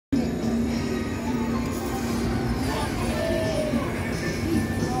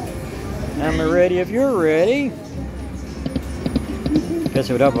timer ready if you're ready. Guess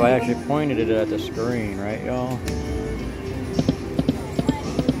it would help if I actually pointed it at the screen, right, y'all?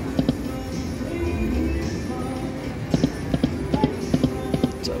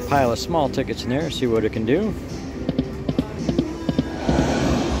 It's a pile of small tickets in there, see what it can do.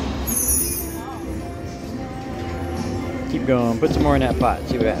 Keep going, put some more in that pot,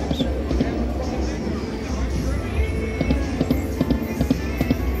 see what happens.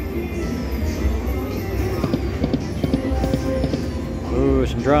 Ooh,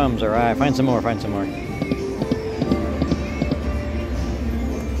 some drums, alright, find some more, find some more.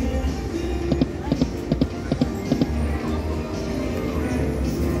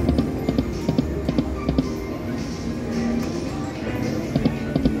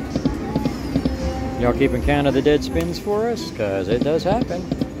 Y'all keeping count of the dead spins for us? Because it does happen.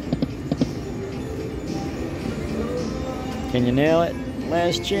 Can you nail it?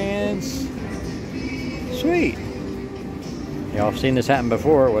 Last chance. Sweet. Y'all have seen this happen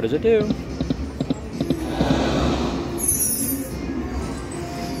before. What does it do?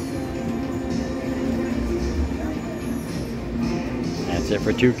 That's it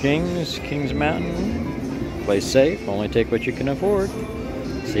for 2 Kings. Kings Mountain. Play safe. Only take what you can afford.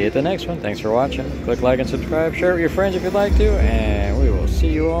 See you at the next one. Thanks for watching. Click like and subscribe. Share it with your friends if you'd like to. And we will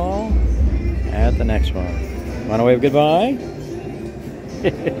see you all at the next one. Want to wave goodbye?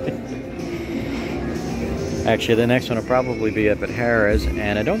 Actually, the next one will probably be up at Harrah's.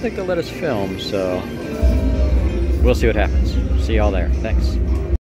 And I don't think they'll let us film. So we'll see what happens. See y'all there. Thanks.